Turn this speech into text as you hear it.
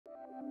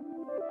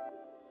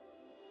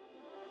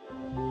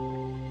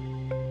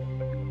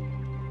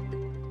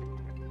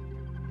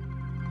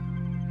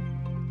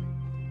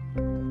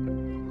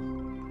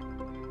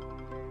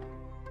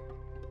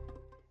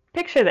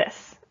Picture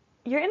this.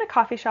 You're in a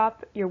coffee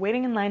shop, you're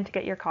waiting in line to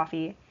get your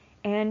coffee,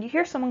 and you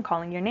hear someone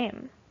calling your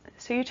name.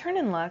 So you turn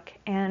and look,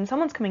 and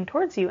someone's coming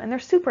towards you, and they're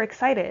super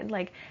excited,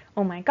 like,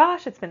 oh my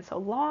gosh, it's been so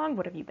long,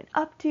 what have you been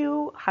up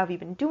to? How have you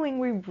been doing?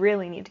 We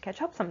really need to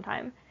catch up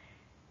sometime.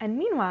 And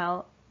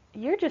meanwhile,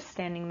 you're just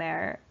standing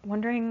there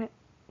wondering,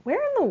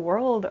 where in the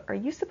world are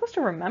you supposed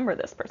to remember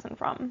this person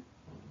from?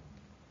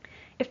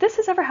 If this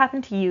has ever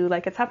happened to you,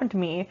 like it's happened to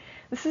me,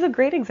 this is a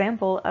great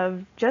example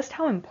of just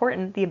how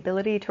important the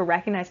ability to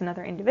recognize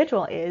another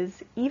individual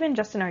is, even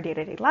just in our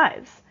day-to-day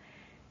lives.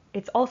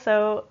 It's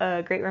also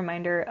a great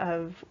reminder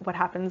of what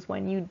happens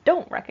when you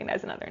don't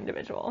recognize another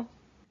individual.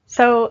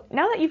 So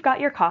now that you've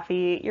got your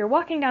coffee, you're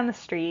walking down the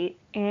street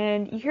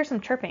and you hear some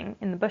chirping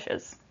in the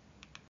bushes.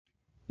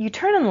 You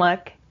turn and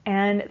look,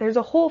 and there's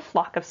a whole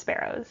flock of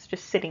sparrows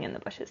just sitting in the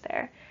bushes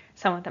there.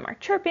 Some of them are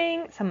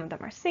chirping, some of them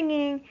are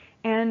singing,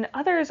 and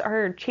others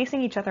are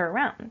chasing each other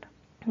around.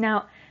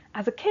 Now,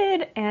 as a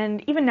kid,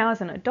 and even now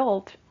as an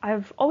adult,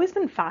 I've always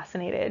been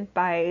fascinated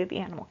by the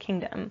animal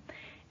kingdom.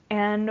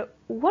 And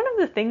one of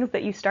the things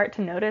that you start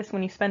to notice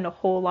when you spend a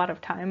whole lot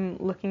of time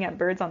looking at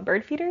birds on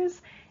bird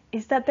feeders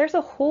is that there's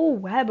a whole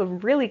web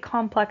of really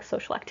complex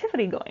social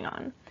activity going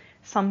on.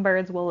 Some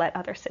birds will let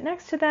others sit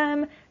next to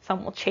them,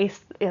 some will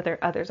chase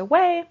others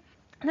away,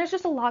 and there's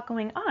just a lot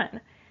going on.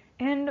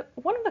 And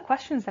one of the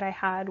questions that I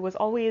had was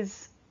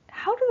always,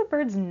 how do the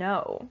birds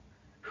know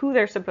who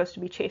they're supposed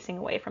to be chasing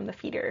away from the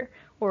feeder,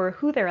 or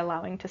who they're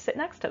allowing to sit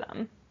next to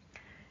them?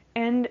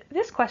 And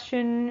this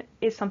question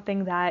is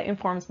something that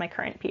informs my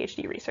current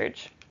PhD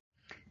research.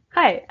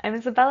 Hi, I'm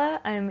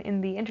Isabella. I'm in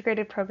the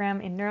integrated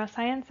program in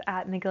neuroscience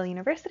at McGill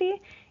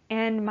University,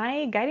 and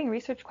my guiding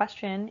research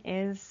question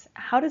is,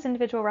 how does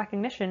individual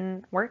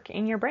recognition work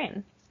in your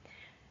brain?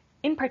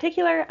 In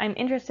particular, I'm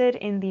interested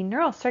in the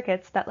neural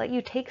circuits that let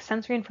you take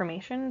sensory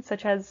information,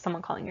 such as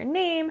someone calling your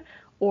name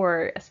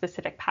or a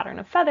specific pattern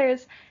of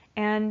feathers,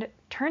 and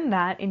turn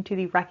that into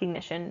the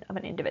recognition of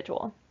an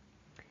individual.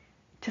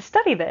 To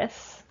study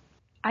this,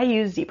 I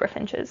use zebra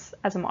finches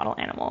as a model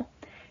animal.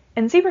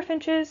 And zebra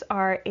finches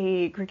are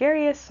a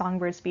gregarious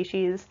songbird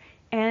species,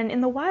 and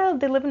in the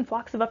wild they live in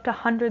flocks of up to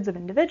hundreds of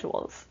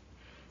individuals.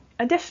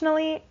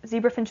 Additionally,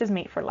 zebra finches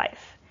mate for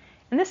life.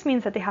 And this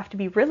means that they have to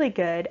be really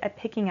good at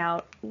picking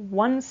out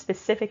one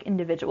specific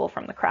individual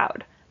from the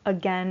crowd,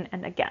 again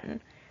and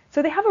again.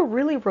 So they have a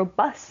really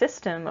robust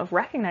system of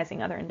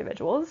recognizing other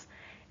individuals,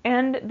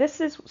 and this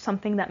is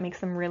something that makes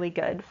them really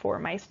good for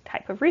my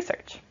type of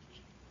research.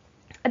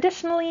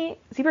 Additionally,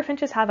 zebra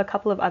finches have a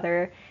couple of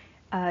other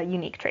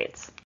unique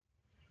traits.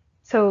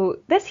 So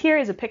this here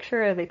is a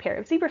picture of a pair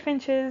of zebra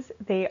finches.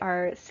 They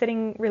are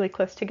sitting really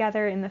close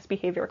together in this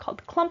behavior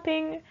called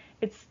clumping.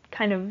 It's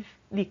kind of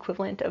the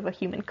equivalent of a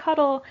human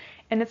cuddle,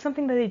 and it's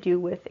something that they do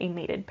with a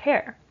mated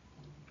pair.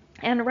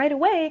 And right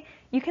away,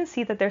 you can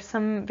see that there's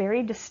some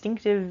very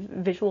distinctive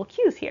visual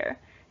cues here.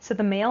 So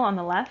the male on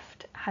the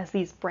left has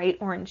these bright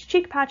orange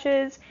cheek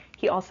patches.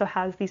 He also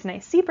has these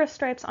nice zebra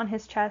stripes on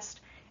his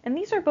chest, and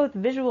these are both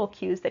visual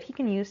cues that he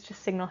can use to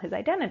signal his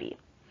identity.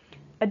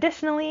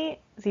 Additionally,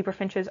 zebra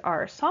finches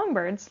are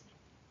songbirds,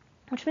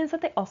 which means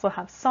that they also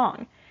have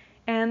song.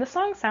 And the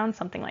song sounds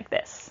something like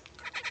this.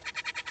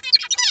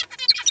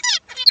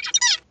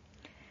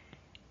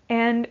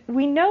 And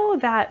we know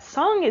that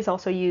song is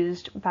also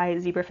used by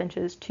zebra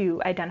finches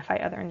to identify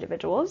other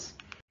individuals,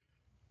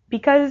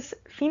 because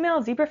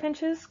female zebra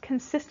finches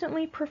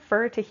consistently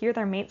prefer to hear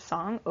their mate's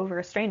song over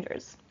a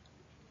stranger's.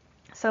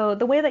 So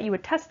the way that you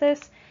would test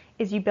this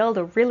is you build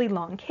a really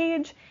long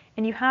cage,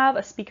 and you have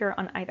a speaker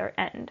on either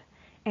end.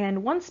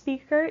 And one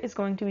speaker is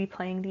going to be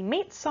playing the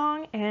mate's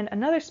song, and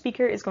another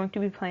speaker is going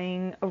to be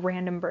playing a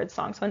random bird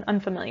song, so an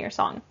unfamiliar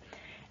song.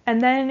 And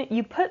then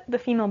you put the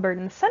female bird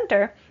in the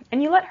center,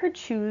 and you let her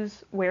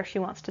choose where she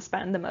wants to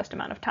spend the most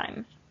amount of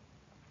time.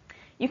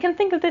 You can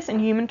think of this in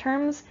human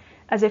terms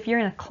as if you're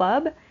in a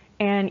club,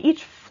 and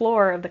each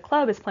floor of the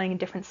club is playing a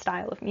different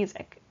style of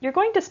music. You're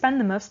going to spend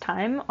the most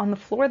time on the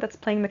floor that's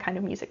playing the kind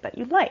of music that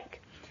you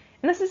like.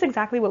 And this is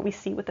exactly what we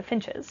see with the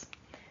finches.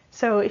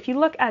 So if you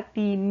look at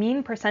the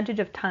mean percentage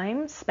of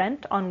time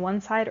spent on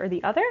one side or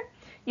the other,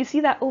 you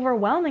see that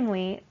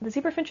overwhelmingly the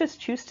zebra finches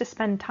choose to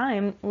spend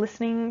time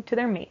listening to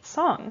their mate's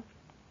song.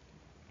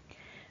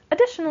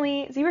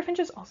 Additionally, zebra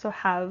finches also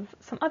have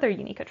some other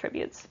unique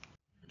attributes.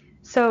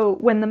 So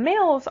when the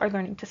males are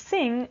learning to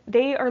sing,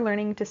 they are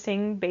learning to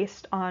sing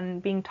based on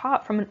being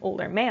taught from an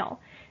older male.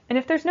 And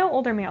if there's no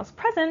older males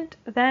present,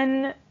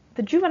 then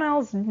the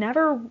juveniles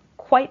never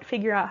quite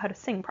figure out how to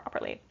sing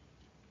properly.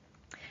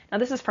 Now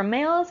this is for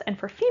males, and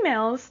for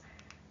females,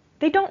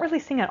 they don't really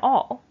sing at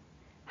all.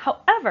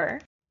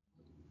 However,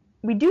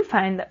 we do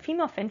find that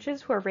female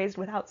finches who are raised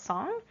without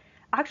song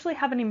actually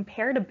have an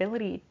impaired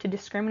ability to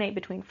discriminate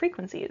between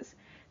frequencies.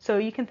 So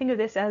you can think of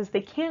this as they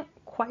can't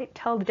quite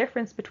tell the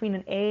difference between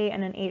an A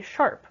and an A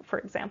sharp, for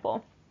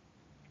example.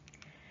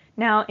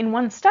 Now, in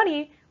one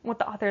study, what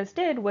the authors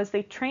did was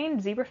they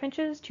trained zebra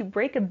finches to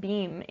break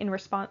an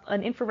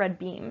infrared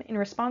beam in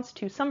response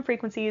to some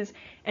frequencies,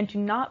 and to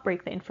not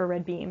break the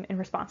infrared beam in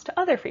response to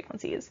other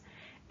frequencies.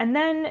 And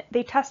then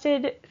they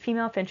tested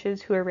female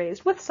finches who were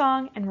raised with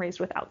song and raised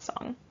without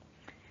song.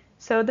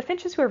 So the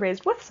finches who were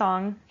raised with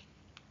song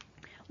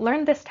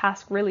learned this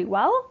task really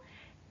well,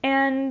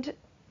 and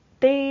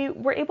they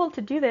were able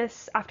to do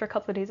this after a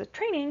couple of days of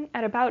training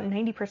at about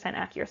 90%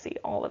 accuracy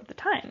all of the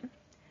time.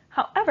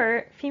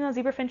 However, female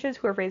zebra finches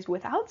who were raised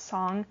without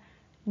song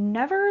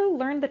never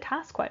learned the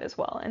task quite as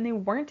well, and they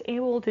weren't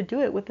able to do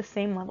it with the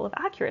same level of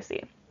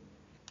accuracy.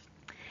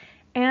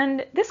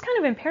 And this kind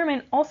of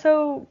impairment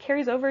also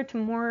carries over to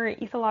more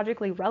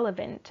ethologically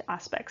relevant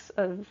aspects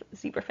of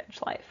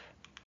zebrafinch life.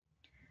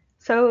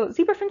 So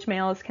zebrafinch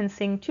males can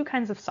sing two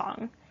kinds of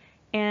song,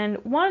 and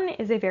one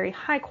is a very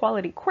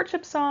high-quality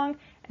courtship song,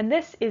 and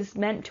this is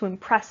meant to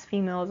impress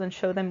females and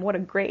show them what a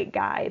great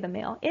guy the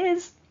male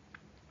is,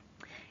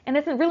 and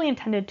it's really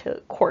intended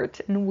to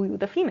court and woo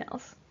the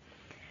females.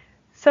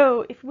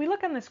 So if we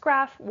look on this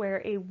graph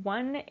where a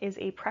 1 is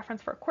a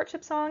preference for a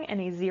courtship song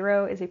and a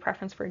 0 is a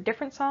preference for a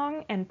different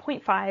song, and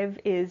 0.5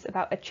 is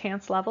about a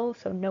chance level,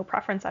 so no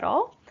preference at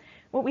all,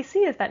 what we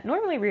see is that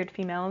normally reared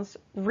females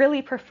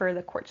really prefer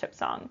the courtship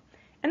song.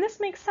 And this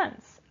makes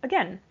sense.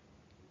 Again,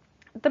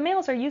 the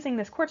males are using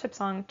this courtship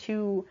song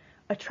to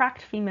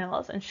attract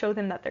females and show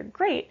them that they're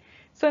great,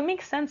 so it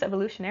makes sense,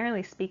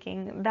 evolutionarily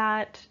speaking,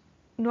 that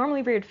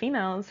normally reared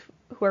females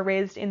who are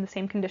raised in the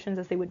same conditions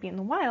as they would be in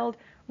the wild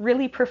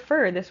really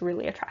prefer this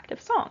really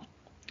attractive song.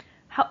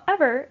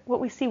 However, what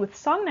we see with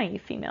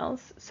song-naive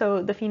females,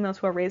 so the females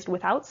who are raised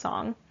without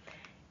song,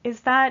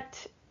 is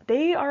that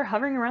they are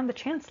hovering around the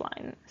chance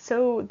line,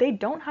 so they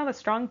don't have a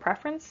strong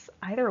preference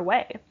either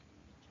way.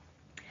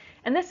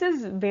 And this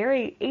is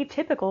very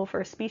atypical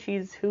for a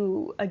species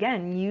who,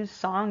 again, use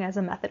song as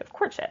a method of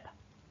courtship.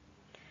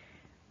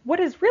 What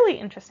is really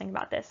interesting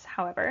about this,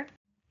 however,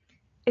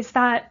 is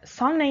that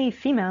song-naive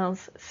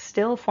females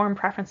still form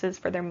preferences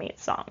for their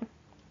mate's song.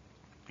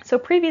 So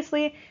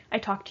previously, I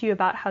talked to you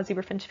about how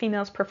zebrafinch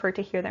females prefer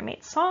to hear their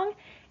mate's song,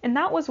 and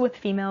that was with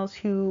females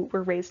who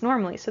were raised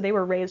normally, so they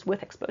were raised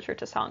with exposure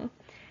to song.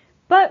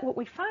 But what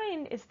we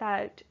find is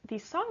that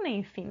these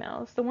song-naive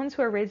females, the ones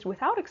who are raised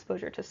without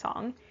exposure to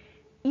song,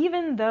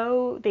 even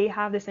though they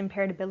have this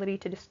impaired ability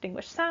to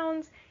distinguish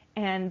sounds,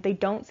 and they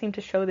don't seem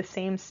to show the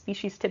same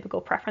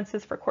species-typical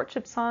preferences for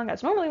courtship song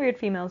as normally reared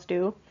females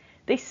do,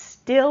 they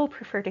still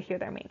prefer to hear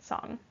their mate's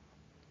song.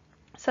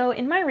 So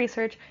in my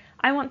research,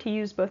 I want to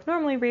use both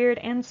normally reared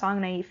and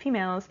song-naive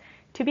females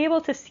to be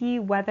able to see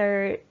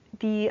whether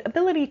the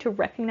ability to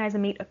recognize a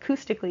mate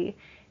acoustically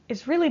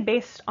is really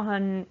based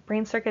on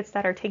brain circuits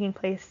that are taking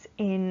place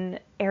in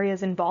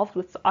areas involved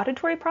with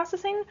auditory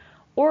processing,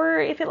 or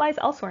if it lies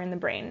elsewhere in the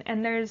brain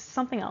and there's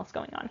something else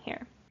going on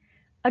here.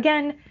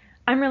 Again,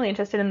 I'm really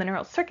interested in the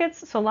neural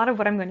circuits, so a lot of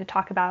what I'm going to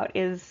talk about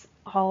is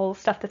all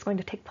stuff that's going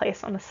to take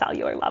place on the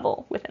cellular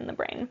level within the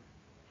brain.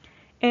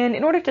 And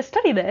in order to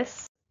study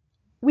this,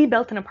 we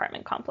built an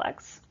apartment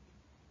complex.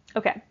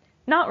 Okay,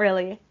 not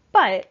really,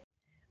 but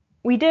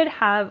we did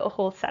have a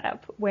whole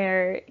setup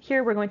where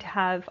here we're going to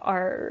have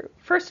our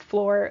first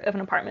floor of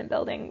an apartment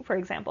building, for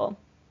example.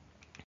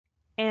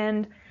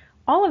 And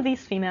all of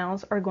these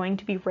females are going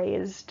to be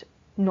raised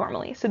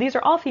normally. So these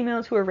are all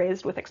females who are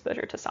raised with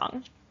exposure to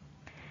song.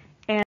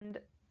 And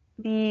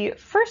the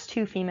first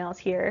two females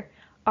here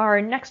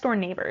are next door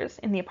neighbors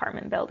in the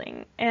apartment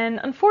building. And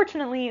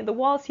unfortunately, the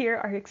walls here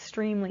are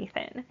extremely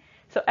thin.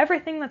 So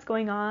everything that's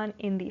going on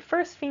in the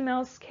first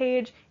female's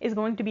cage is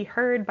going to be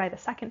heard by the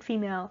second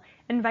female,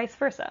 and vice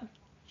versa.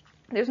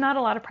 There's not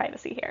a lot of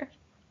privacy here.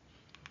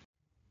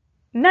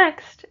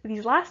 Next,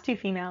 these last two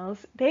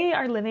females, they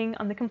are living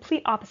on the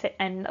complete opposite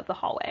end of the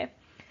hallway.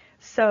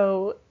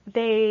 So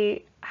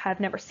they have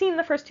never seen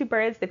the first two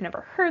birds, they've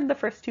never heard the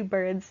first two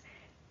birds.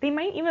 They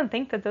might even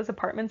think that those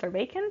apartments are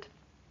vacant.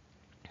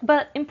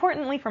 But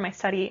importantly for my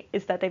study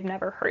is that they've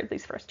never heard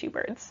these first two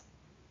birds.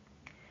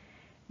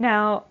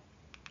 Now,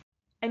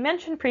 I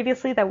mentioned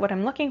previously that what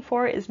I'm looking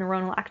for is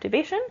neuronal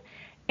activation,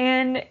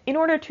 and in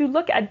order to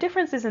look at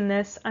differences in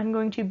this, I'm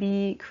going to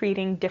be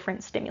creating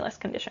different stimulus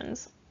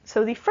conditions.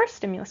 So the first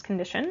stimulus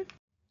condition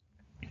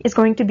is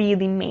going to be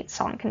the mate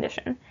song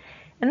condition,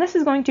 and this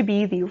is going to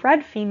be the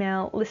red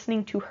female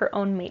listening to her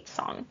own mate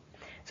song.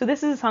 So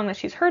this is a song that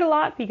she's heard a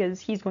lot because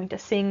he's going to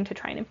sing to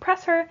try and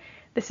impress her.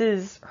 This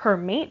is her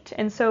mate,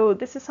 and so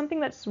this is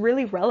something that's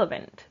really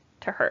relevant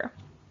to her.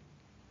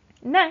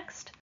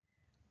 Next,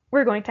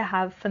 we're going to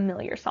have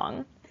familiar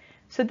song.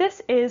 So this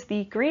is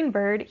the green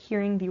bird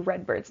hearing the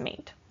red bird's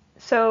mate.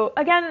 So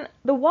again,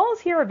 the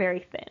walls here are very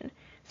thin.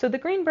 So the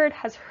green bird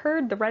has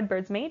heard the red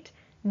bird's mate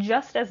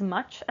just as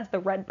much as the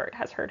red bird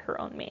has heard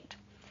her own mate.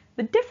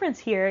 The difference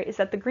here is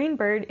that the green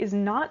bird is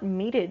not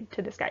mated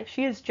to this guy.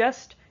 She is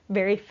just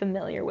very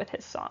familiar with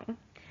his song.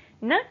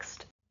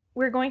 Next,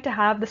 we're going to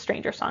have the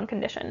stranger song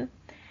condition.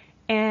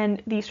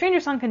 And the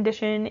stranger song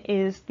condition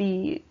is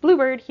the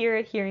bluebird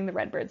here hearing the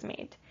red bird's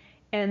mate.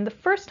 And the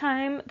first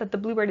time that the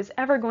bluebird is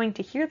ever going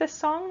to hear this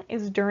song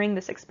is during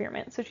this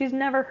experiment. So she's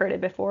never heard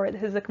it before.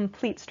 This is a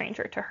complete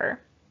stranger to her.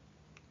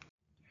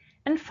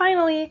 And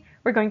finally,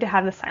 we're going to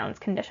have the silence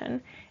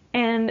condition.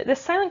 And this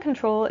silent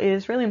control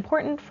is really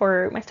important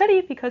for my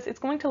study because it's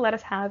going to let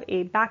us have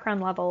a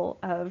background level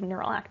of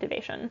neural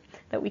activation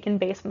that we can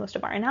base most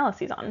of our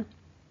analyses on.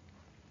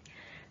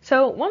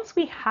 So once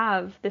we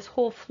have this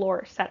whole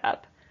floor set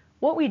up,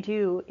 what we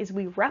do is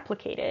we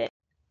replicate it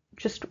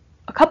just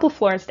a couple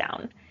floors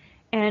down.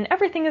 And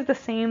everything is the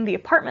same, the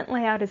apartment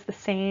layout is the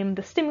same,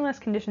 the stimulus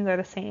conditions are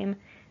the same.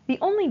 The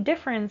only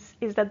difference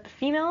is that the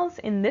females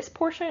in this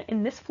portion,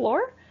 in this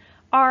floor,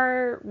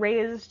 are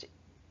raised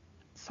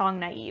song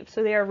naive,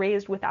 so they are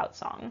raised without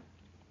song.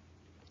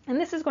 And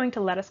this is going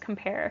to let us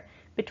compare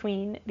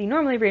between the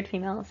normally reared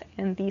females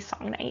and the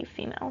song naive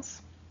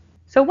females.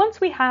 So once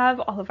we have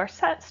all of our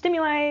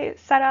stimuli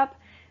set up,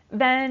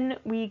 then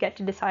we get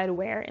to decide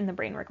where in the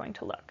brain we're going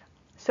to look.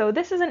 So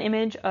this is an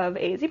image of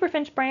a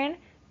zebrafinch brain.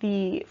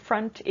 The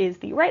front is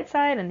the right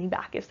side and the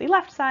back is the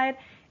left side.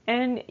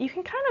 And you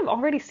can kind of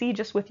already see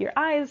just with your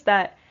eyes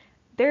that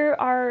there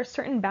are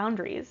certain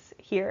boundaries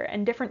here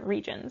and different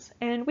regions,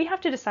 and we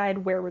have to decide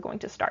where we're going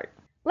to start.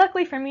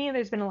 Luckily for me,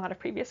 there's been a lot of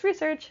previous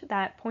research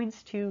that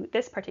points to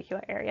this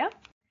particular area.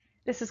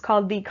 This is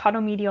called the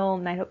caudomedial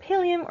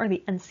nidopallium, or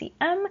the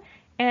NCM,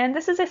 and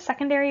this is a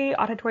secondary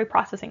auditory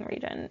processing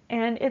region,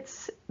 and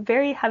it's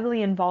very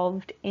heavily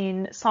involved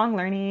in song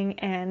learning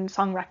and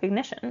song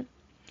recognition.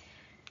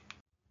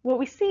 What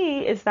we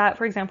see is that,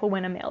 for example,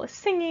 when a male is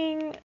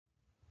singing,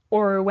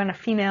 or when a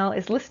female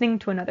is listening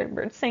to another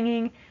bird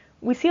singing,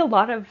 we see a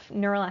lot of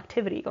neural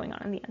activity going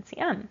on in the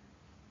NCM.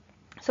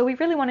 So we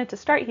really wanted to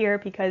start here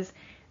because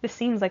this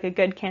seems like a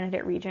good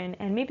candidate region,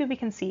 and maybe we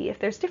can see if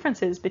there's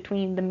differences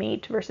between the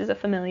mate versus a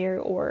familiar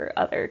or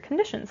other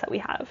conditions that we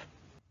have.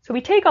 So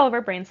we take all of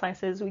our brain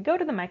slices, we go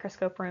to the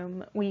microscope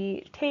room,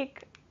 we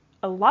take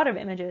a lot of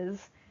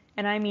images,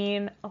 and I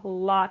mean a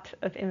lot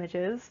of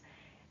images,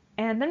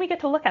 and then we get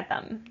to look at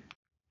them.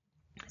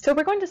 So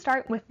we're going to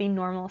start with the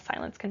normal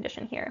silence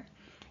condition here.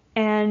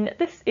 And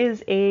this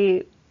is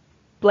a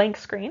blank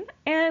screen,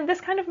 and this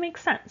kind of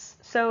makes sense.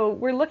 So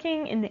we're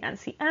looking in the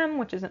NCM,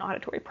 which is an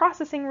auditory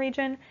processing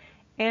region,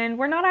 and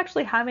we're not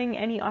actually having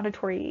any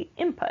auditory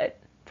input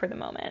for the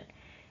moment.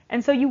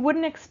 And so you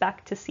wouldn't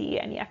expect to see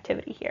any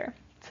activity here.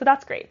 So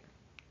that's great.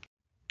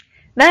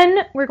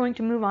 Then we're going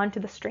to move on to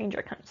the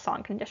stranger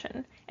song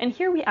condition, and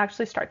here we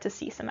actually start to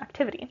see some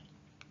activity.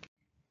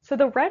 So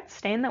the red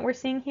stain that we're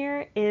seeing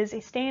here is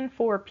a stain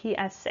for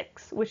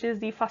PS6, which is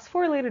the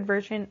phosphorylated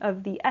version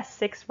of the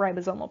S6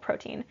 ribosomal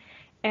protein.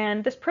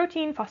 And this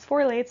protein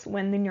phosphorylates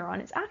when the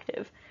neuron is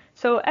active.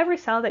 So every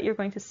cell that you're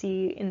going to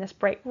see in this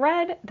bright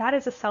red, that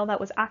is a cell that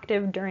was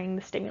active during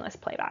the stimulus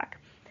playback.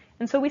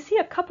 And so we see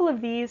a couple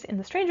of these in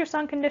the stranger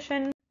song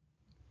condition.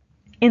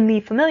 In the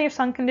familiar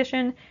song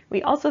condition,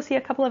 we also see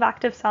a couple of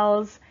active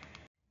cells.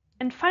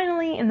 And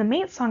finally, in the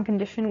mate song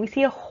condition, we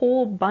see a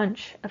whole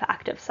bunch of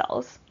active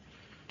cells.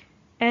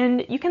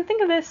 And you can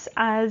think of this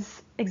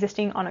as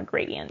existing on a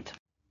gradient.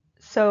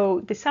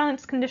 So the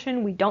silence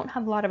condition, we don't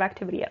have a lot of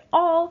activity at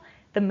all.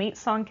 The mate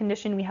song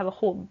condition, we have a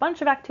whole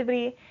bunch of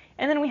activity.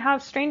 And then we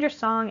have stranger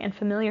song and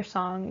familiar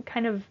song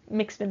kind of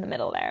mixed in the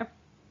middle there.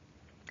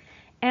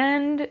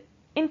 And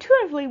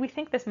intuitively, we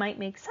think this might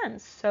make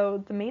sense.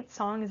 So the mate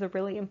song is a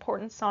really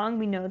important song.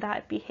 We know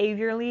that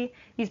behaviorally,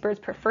 these birds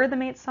prefer the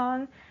mate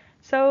song.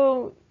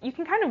 So you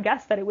can kind of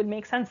guess that it would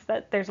make sense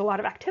that there's a lot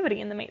of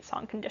activity in the mate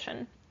song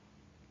condition.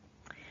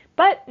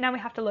 But now we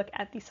have to look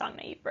at the song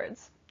naive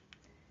birds.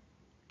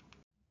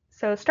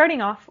 So starting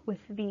off with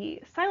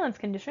the silence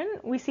condition,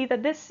 we see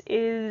that this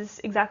is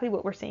exactly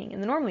what we're seeing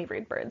in the normally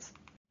reared birds.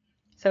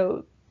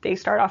 So they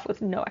start off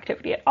with no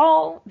activity at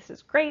all. This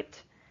is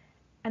great.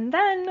 And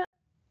then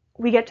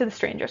we get to the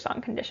stranger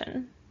song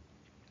condition.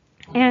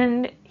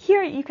 And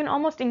here you can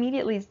almost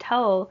immediately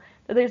tell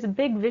that there's a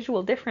big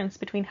visual difference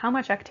between how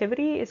much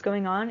activity is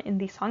going on in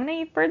the song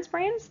naive birds'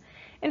 brains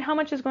and how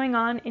much is going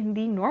on in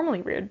the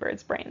normally reared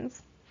birds'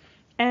 brains.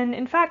 And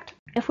in fact,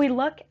 if we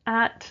look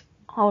at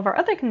all of our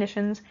other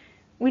conditions,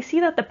 we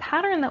see that the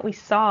pattern that we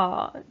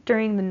saw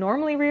during the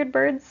normally reared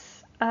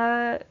birds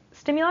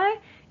stimuli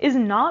is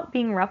not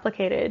being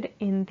replicated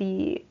in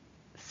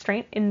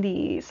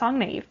the song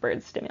naive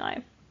birds stimuli.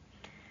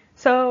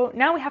 So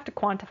now we have to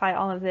quantify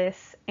all of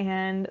this,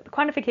 and the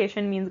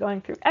quantification means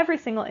going through every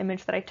single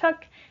image that I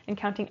took and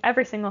counting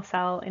every single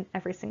cell in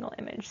every single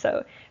image.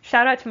 So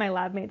shout out to my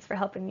lab mates for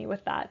helping me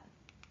with that.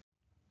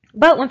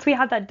 But once we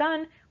have that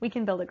done, we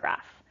can build a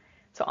graph.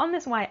 So on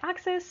this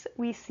y-axis,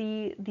 we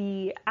see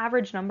the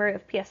average number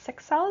of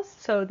PS6 cells,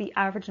 so the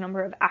average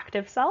number of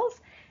active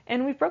cells,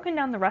 and we've broken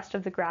down the rest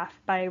of the graph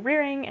by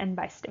rearing and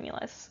by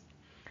stimulus.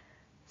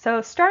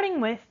 So starting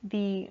with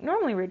the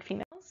normally reared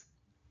females,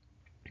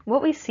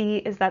 what we see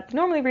is that the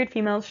normally reared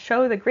females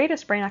show the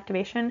greatest brain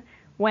activation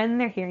when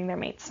they're hearing their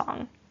mate's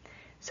song.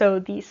 So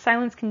the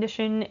silence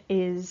condition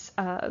is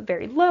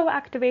very low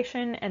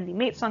activation, and the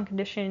mate song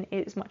condition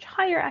is much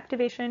higher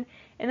activation,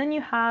 and then you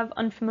have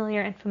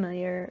unfamiliar and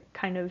familiar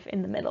kind of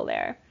in the middle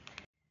there.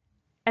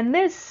 And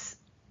this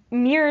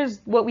mirrors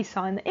what we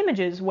saw in the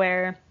images,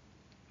 where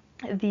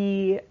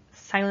the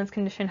silence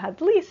condition had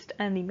the least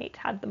and the mate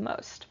had the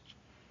most.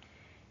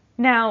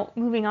 Now,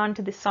 moving on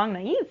to the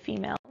song-naive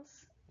females,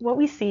 what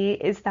we see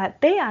is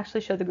that they actually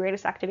show the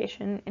greatest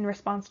activation in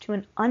response to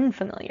an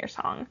unfamiliar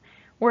song,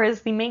 whereas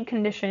the mate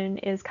condition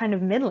is kind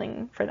of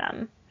middling for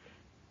them.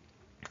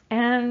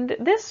 And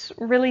this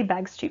really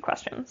begs two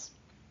questions.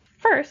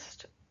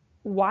 First,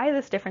 why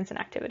this difference in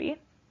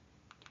activity?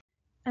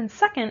 And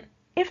second,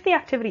 if the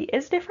activity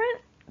is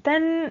different,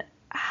 then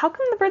how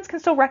come the birds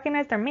can still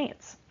recognize their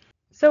mates?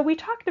 So we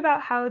talked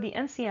about how the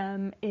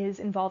NCM is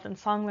involved in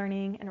song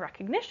learning and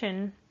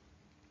recognition,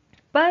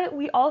 but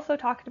we also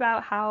talked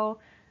about how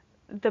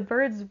the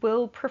birds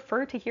will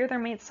prefer to hear their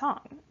mate's song.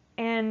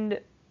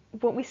 And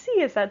what we see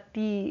is that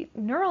the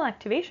neural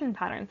activation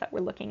patterns that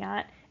we're looking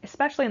at,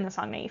 especially in the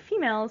song-naive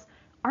females,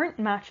 aren't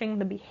matching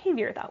the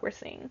behavior that we're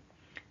seeing.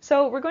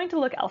 So we're going to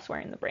look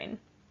elsewhere in the brain.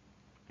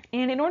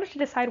 And in order to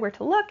decide where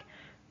to look,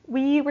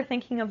 we were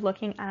thinking of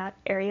looking at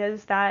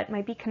areas that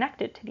might be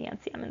connected to the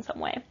NCM in some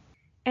way.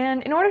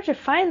 And in order to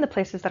find the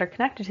places that are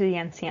connected to the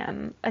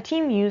NCM, a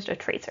team used a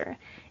tracer.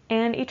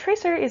 And a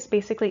tracer is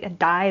basically a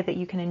dye that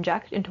you can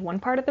inject into one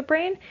part of the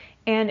brain,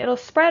 and it'll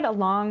spread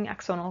along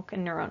axonal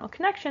and neuronal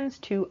connections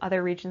to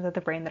other regions of the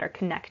brain that are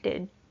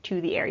connected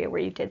to the area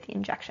where you did the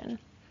injection.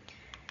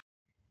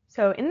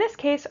 So in this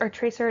case, our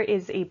tracer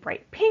is a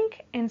bright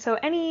pink, and so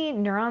any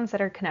neurons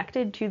that are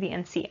connected to the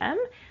NCM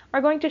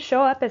are going to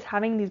show up as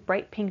having these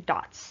bright pink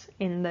dots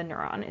in the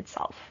neuron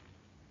itself.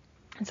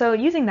 And so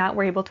using that,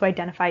 we're able to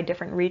identify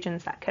different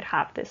regions that could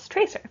have this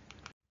tracer.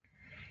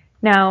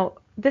 Now,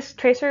 this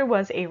tracer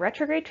was a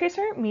retrograde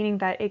tracer, meaning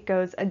that it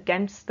goes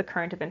against the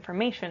current of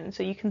information.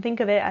 So you can think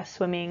of it as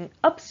swimming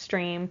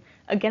upstream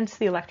against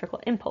the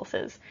electrical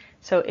impulses.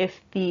 So if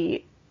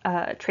the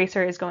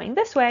tracer is going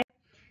this way,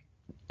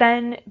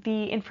 then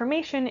the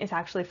information is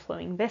actually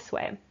flowing this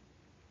way.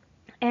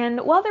 And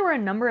while there were a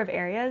number of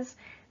areas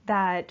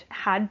that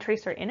had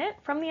tracer in it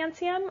from the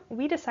NCM,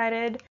 we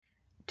decided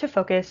to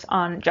focus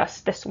on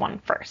just this one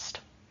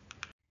first.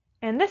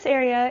 And this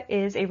area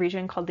is a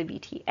region called the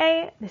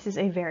VTA. This is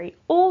a very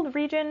old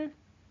region,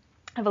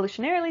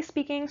 evolutionarily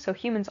speaking, so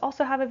humans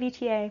also have a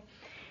VTA.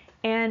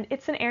 And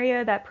it's an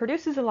area that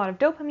produces a lot of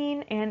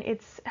dopamine, and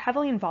it's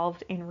heavily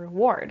involved in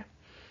reward.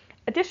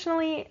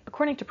 Additionally,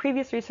 according to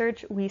previous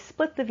research, we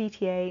split the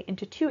VTA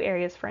into two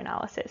areas for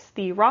analysis,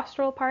 the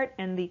rostral part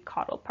and the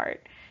caudal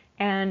part.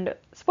 And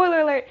spoiler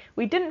alert,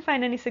 we didn't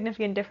find any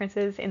significant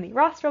differences in the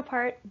rostral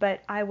part,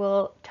 but I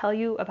will tell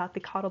you about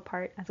the caudal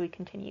part as we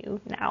continue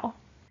now.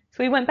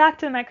 So we went back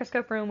to the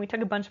microscope room, we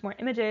took a bunch more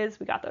images,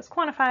 we got those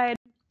quantified,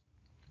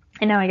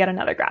 and now I got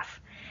another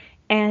graph.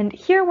 And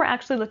here we're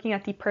actually looking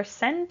at the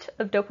percent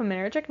of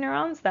dopaminergic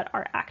neurons that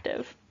are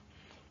active.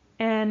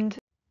 And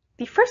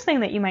the first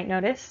thing that you might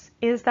notice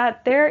is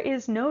that there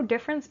is no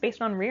difference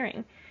based on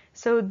rearing.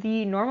 So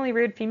the normally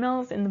reared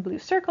females in the blue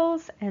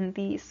circles and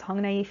the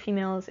song-naive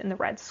females in the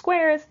red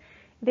squares,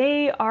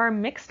 they are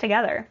mixed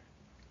together.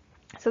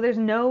 So there's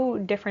no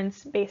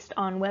difference based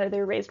on whether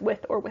they're raised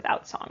with or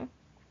without song.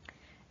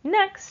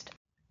 Next,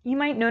 you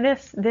might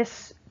notice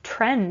this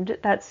trend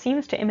that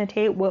seems to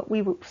imitate what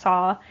we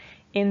saw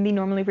in the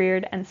normally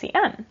reared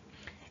NCM.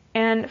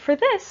 And for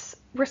this,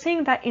 we're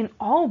seeing that in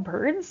all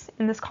birds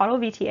in this caudal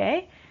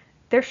VTA,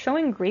 they're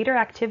showing greater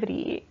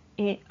activity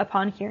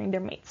upon hearing their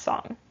mate's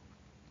song.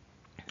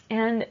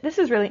 And this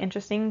is really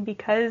interesting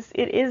because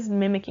it is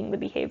mimicking the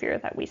behavior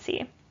that we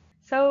see.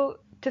 So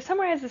to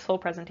summarize this whole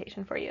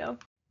presentation for you,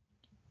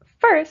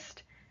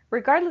 first,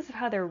 regardless of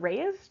how they're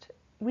raised,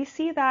 we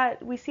see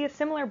a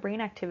similar brain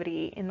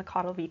activity in the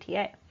caudal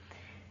VTA.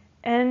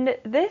 And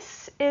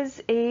this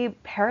is a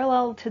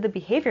parallel to the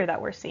behavior that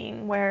we're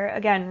seeing, where,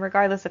 again,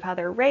 regardless of how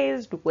they're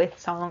raised, with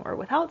song or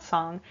without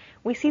song,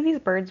 we see these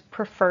birds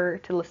prefer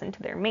to listen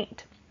to their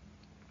mate.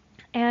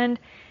 And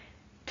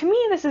to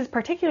me, this is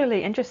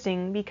particularly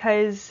interesting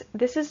because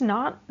this is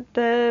not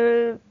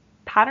the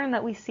pattern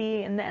that we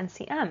see in the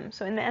NCM.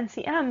 So in the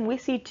NCM, we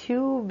see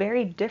two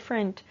very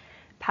different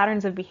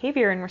patterns of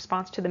behavior in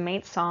response to the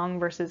mate's song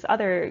versus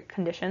other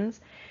conditions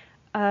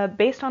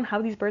based on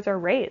how these birds are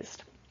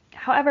raised.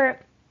 However,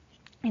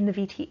 in the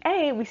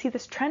VTA, we see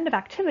this trend of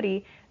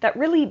activity that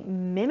really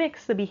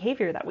mimics the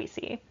behavior that we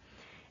see.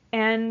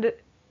 And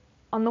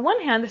on the one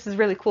hand, this is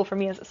really cool for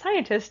me as a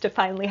scientist to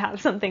finally have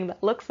something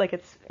that looks like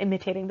it's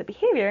imitating the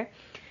behavior,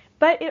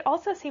 but it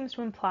also seems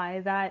to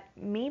imply that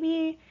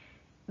maybe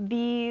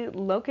the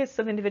locus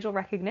of individual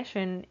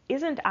recognition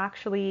isn't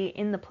actually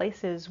in the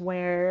places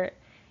where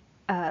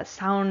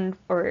sound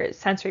or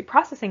sensory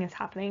processing is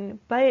happening,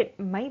 but it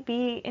might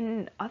be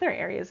in other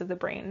areas of the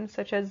brain,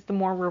 such as the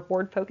more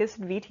reward-focused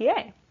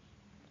VTA.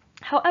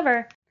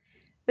 However,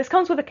 this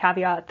comes with a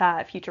caveat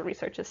that future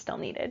research is still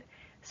needed.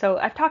 So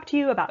I've talked to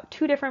you about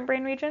two different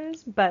brain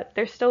regions, but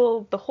there's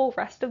still the whole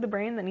rest of the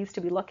brain that needs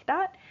to be looked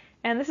at,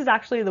 and this is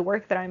actually the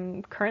work that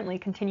I'm currently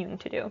continuing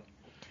to do.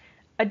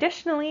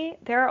 Additionally,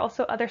 there are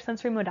also other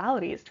sensory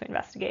modalities to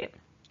investigate.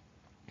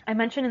 I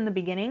mentioned in the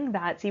beginning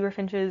that zebra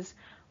finches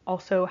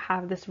also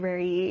have this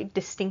very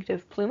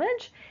distinctive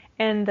plumage,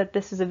 and that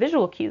this is a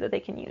visual cue that they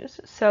can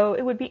use. So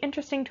it would be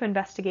interesting to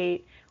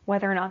investigate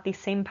whether or not these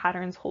same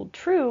patterns hold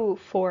true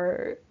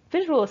for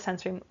visual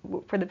sensory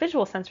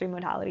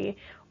modality,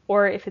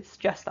 or if it's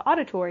just the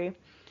auditory.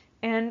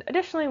 And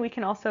additionally, we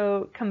can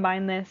also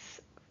combine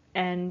this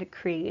and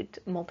create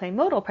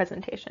multimodal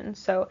presentations.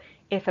 So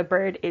if a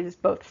bird is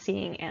both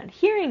seeing and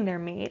hearing their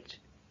mate,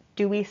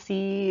 do we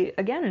see,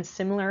 again,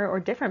 similar or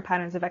different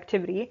patterns of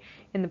activity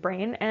in the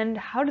brain, and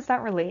how does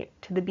that relate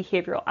to the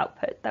behavioral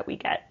output that we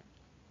get?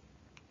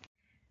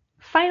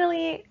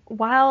 Finally,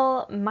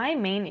 while my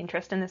main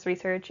interest in this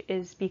research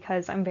is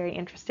because I'm very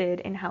interested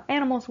in how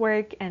animals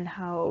work and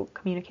how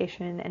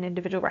communication and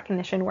individual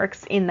recognition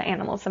works in the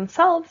animals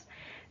themselves,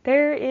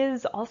 there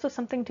is also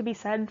something to be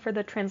said for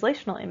the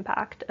translational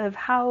impact of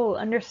how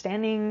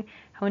understanding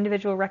how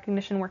individual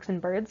recognition works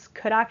in birds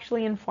could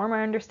actually inform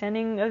our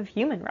understanding of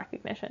human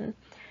recognition.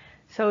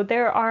 So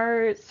there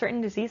are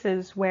certain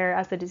diseases where,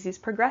 as the disease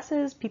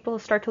progresses, people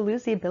start to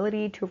lose the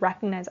ability to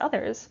recognize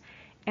others.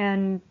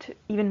 And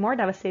even more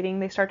devastating,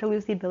 they start to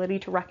lose the ability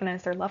to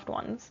recognize their loved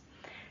ones.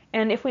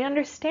 And if we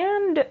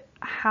understand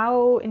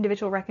how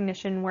individual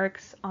recognition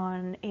works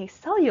on a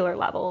cellular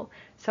level,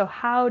 so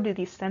how do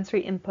these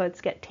sensory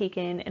inputs get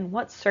taken and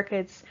what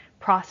circuits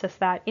process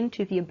that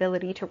into the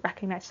ability to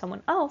recognize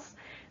someone else,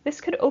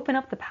 this could open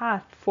up the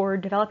path for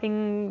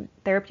developing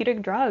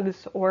therapeutic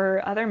drugs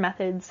or other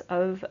methods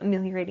of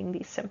ameliorating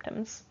these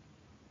symptoms.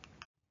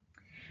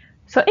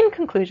 So in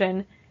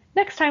conclusion,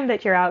 next time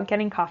that you're out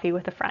getting coffee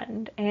with a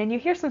friend and you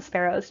hear some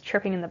sparrows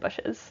chirping in the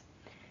bushes,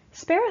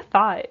 spare a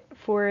thought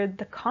for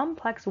the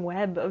complex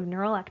web of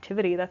neural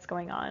activity that's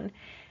going on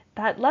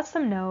that lets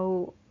them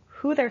know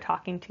who they're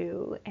talking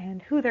to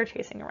and who they're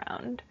chasing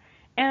around.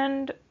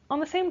 And on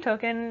the same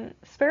token,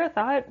 spare a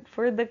thought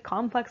for the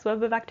complex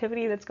web of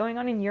activity that's going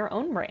on in your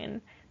own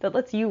brain that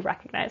lets you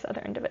recognize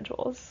other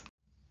individuals.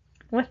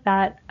 With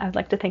that, I would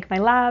like to thank my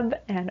lab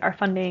and our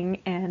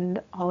funding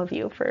and all of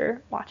you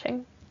for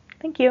watching.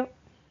 Thank you.